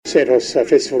Santos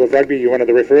Festival of Rugby. You're one of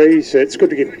the referees. It's good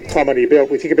to get time under your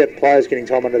belt. We think about the players getting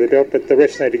time under their belt, but the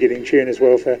refs need to get in tune as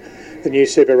well for the new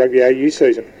Super Rugby AU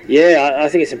season. Yeah, I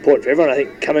think it's important for everyone. I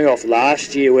think coming off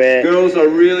last year where Girls, I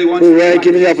really want we were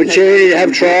given the opportunity to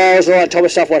have trials and all that type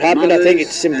of stuff, what happened, I think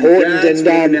it's important, and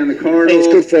I think it's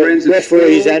good for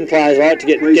referees and players, right, to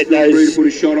get those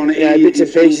bits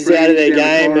and pieces out of their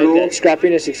game and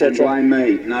scrappiness, etc.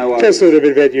 Tell us a little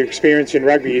bit about your experience in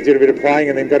rugby. You did a bit of playing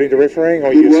and then got into refereeing,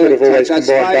 or you sort of always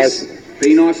combined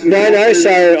both? No,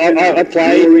 so I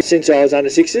played since I was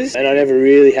under sixes, and I never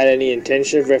really had any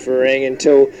intention of refereeing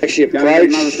until actually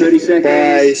approached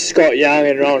by Scott Young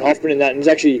and Rowan Hoffman and that, and it was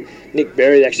actually Nick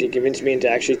Berry actually convinced me into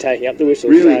actually taking up the whistle.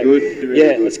 Really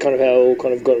good. That's kind of how it all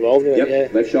kind of got involved in it. Yeah.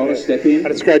 Left shoulder, step in. And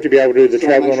it's great to be able to do the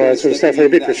travel and all that sort of stuff. We're a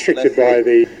bit restricted by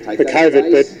the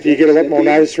COVID, but you get a lot more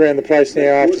notice around the place now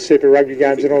after Super Rugby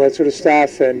games and all that sort of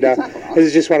stuff, and this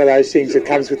is just one of those things that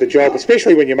comes with the job,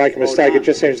 especially when you make a mistake. It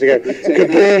just seems to go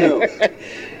kaboom.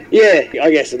 Yeah,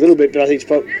 I guess a little bit, but I think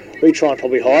we try and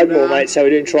probably hide more, mate, so we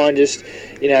don't try and just,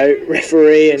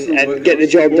 referee and get the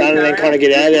job done and then kind of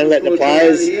get out there and let the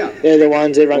players, they're the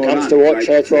ones everyone comes to watch,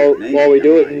 so that's why we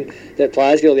do it, and the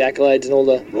players get all the accolades and all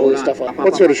the stuff like that.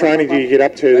 What sort of training do you get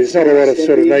up to? There's not a lot of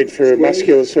sort of need for a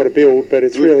muscular sort of build, but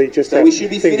it's really just a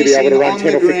thing to be able to run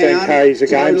 10 or 15 Ks a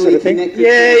game sort of thing.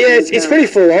 Yeah, it's pretty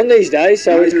full on these days,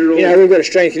 so we've got a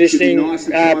strength conditioning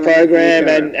program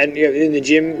and in the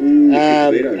gym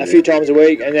a few times a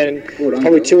week, and then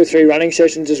probably 2 or 3 running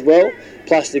sessions as well,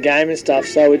 plus the game and stuff,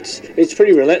 so it's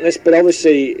pretty relentless, but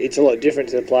obviously it's a lot different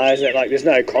to the players, like there's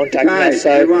no contact enough,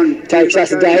 so it takes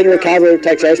us a day to recover, it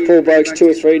takes those poor blokes 2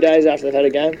 or 3 days after they've had a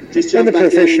game. In the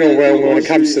professional realm, when it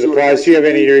comes to the players, do you have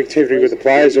any activity with the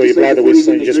players, or you blow the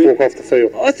whistle and you just walk off the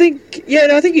field? I think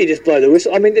you just blow the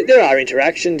whistle. I mean, there are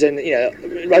interactions, and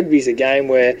rugby's a game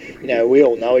where we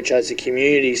all know each other as a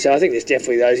community, so I think there's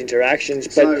definitely those interactions,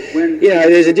 but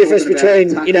there's a difference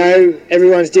between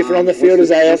everyone's different on the field as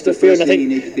they are off the field, and I think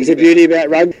it's the beauty about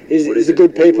rugby is the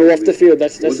good people off the field.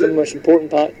 That's the most important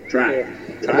part.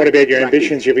 And what about your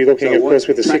ambitions? You'll be looking, of course,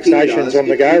 with the Six Nations on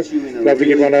the go. Love to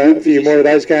get a few more of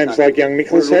those games like young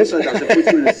Nicholas has.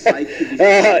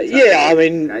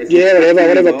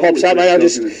 Whatever pops up, mate. I'll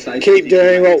just keep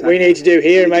doing what we need to do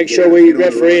here and make sure we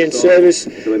referee and service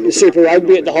the Super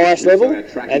Rugby at the highest level,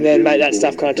 and then, mate, that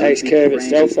stuff kind of takes care of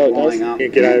itself, so it does. You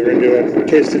get over and do a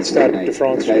test at Stade de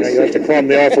France. You have to climb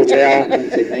the Eiffel Tower,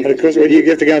 and of course, you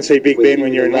have to go and see Big Ben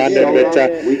when you're in London, but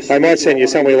they might send you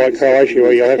somewhere like Croatia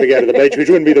where you'll have to go to the beach, which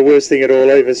wouldn't be the worst thing at all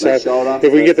either. So if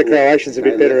we can get the Croatians a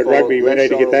bit better at rugby, we need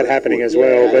to get that happening as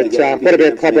well. But what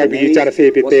about club rugby? You've done a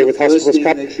fair bit there with Hospitals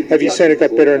Cup. Have you seen it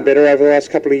got better and better over the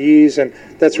last couple of years? And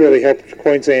that's really helped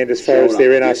Queensland as far as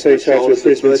their NRC sides with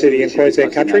Brisbane City and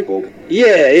Queensland Country.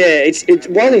 Yeah.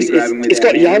 It's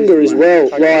got younger as well.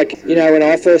 Like when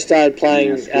I first started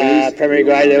playing Premier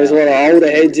Grade, there was a lot of older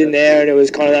heads in there, and it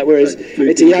was kind of that. Whereas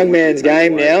it's a young man's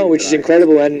game now, which is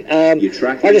incredible. And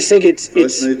I just think it's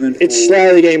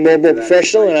slowly getting more and more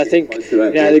professional. And I think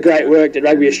the great work that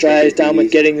Rugby Australia has done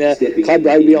with getting the club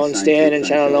rugby on Stan and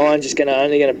Channel 9 is just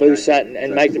only going to boost that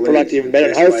and make the product even better.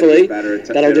 And hopefully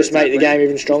that'll just make the game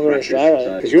even stronger in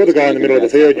Australia. Because you're the guy in the middle of the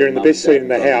field, you're in the best seat in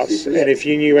the house, and if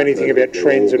you knew anything about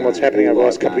trends and what's happening over the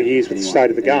last couple of years with the state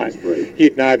of the game,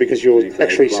 you'd know because you're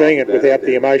actually seeing it without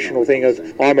the emotional thing of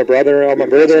I'm a brother, or I'm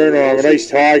an East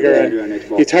Tiger,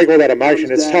 and you take all that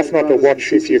emotion. It's tough not to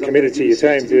watch if you're committed to your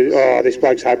team. This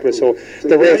bloke's hopeless, or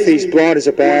the ref, he's blind as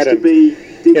a bat, and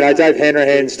Dave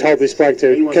Hanrahan's told this bloke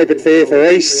to keep it fair for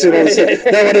East, and all this,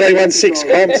 no wonder they won 6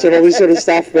 comps and all this sort of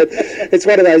stuff. But it's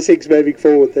one of those things moving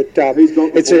forward that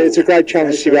it's a great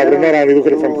challenge to be able to not only look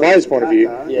at it from a player's point of view,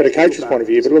 but a coach's point of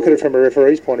view, but look at it from a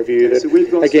referee's point of view. That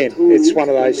again, it's one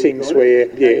of those things where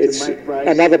it's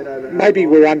another. Maybe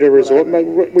we're under-resort,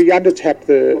 we under-tap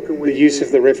the use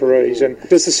of the referees. And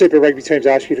does the Super Rugby teams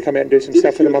ask you to come out and do some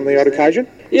stuff for them on the odd occasion?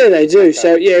 Yeah, they do.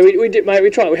 So we do, mate.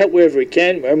 We try to help wherever we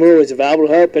can, and we're always available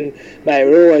to help. And mate,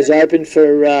 we're always open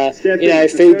for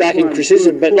feedback and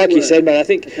criticism. But like you said, mate, I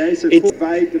think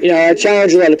I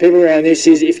challenge a lot of people around this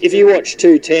is if you watch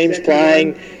 2 teams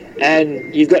playing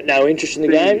and you've got no interest in the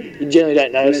game, you generally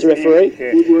don't notice the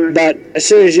referee. But as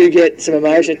soon as you get some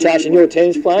emotion attached and your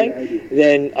team's playing,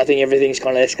 then I think everything's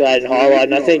kind of escalated and highlighted.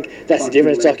 And I think that's the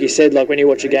difference. Like you said, like when you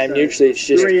watch a game neutrally, it's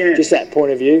just that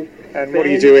point of view. And what do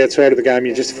you do outside of the game?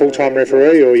 You're just a full-time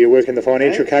referee, or you work in the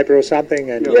financial caper or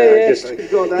something? And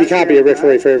you can't be a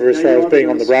referee forever as far as being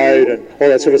on the road and all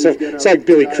that sort of stuff. It's like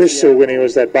Billy Crystal when he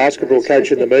was that basketball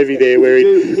coach in the movie there, where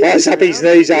he lies up his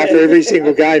knees after every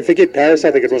single game. Forget Paris,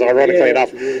 I think it was, ironically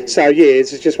enough. So yeah,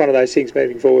 it's just one of those things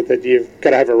moving forward that you've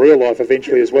got to have a real life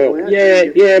eventually as well.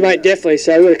 Yeah, mate, definitely.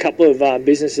 So we've got a couple of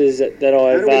businesses that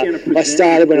I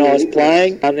started when I was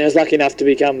playing. I was lucky enough to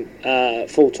become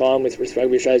full-time with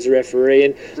Rugby Australia as a referee,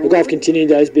 and look, I've continued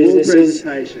those businesses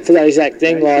for that exact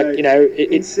thing. Like, you know,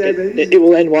 it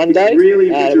will end one day,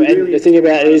 and the thing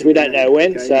about it is we don't know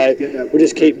when, so we'll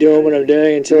just keep doing what I'm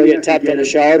doing until I get tapped on the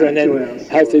shoulder, and then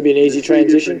hopefully be an easy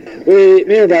transition. Me and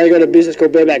my brother got a business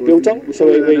called Bareback Biltong,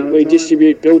 so we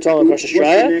distribute biltong across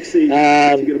Australia.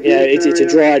 It's a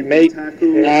dried meat,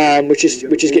 which is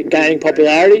gaining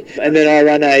popularity, and then I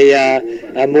run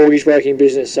a mortgage broking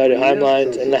business, so to home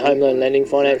loans and the home loan lending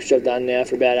finance, which I've done now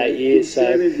for about 8 years,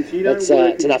 so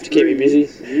it's enough to keep me busy.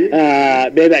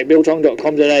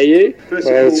 Barebackbiltong.com.au.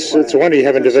 Well, it's a wonder you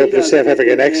haven't developed a South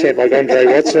African accent like Andre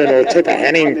Watson or Tipper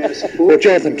Hanning or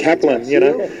Jonathon Kaplan, you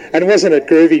know. And wasn't it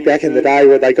groovy back in the day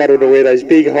where they got her to wear those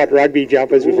big hot rugby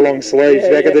jumpers with long sleeves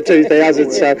back in the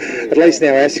 2000s? So at least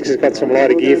now ASICS has got some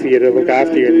lighter gear for you to look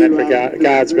after you in that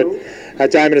regards. But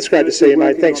Damon, it's great to see you,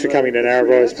 mate. Thanks for coming to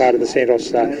Narrabri as part of the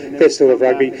Santos Festival of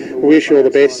Rugby. We wish you all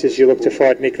the best as you look to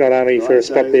fight Nick, not only for a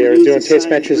spot there and doing test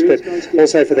matches, but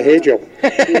also for the hair job.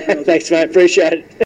 Thanks, mate. Appreciate it.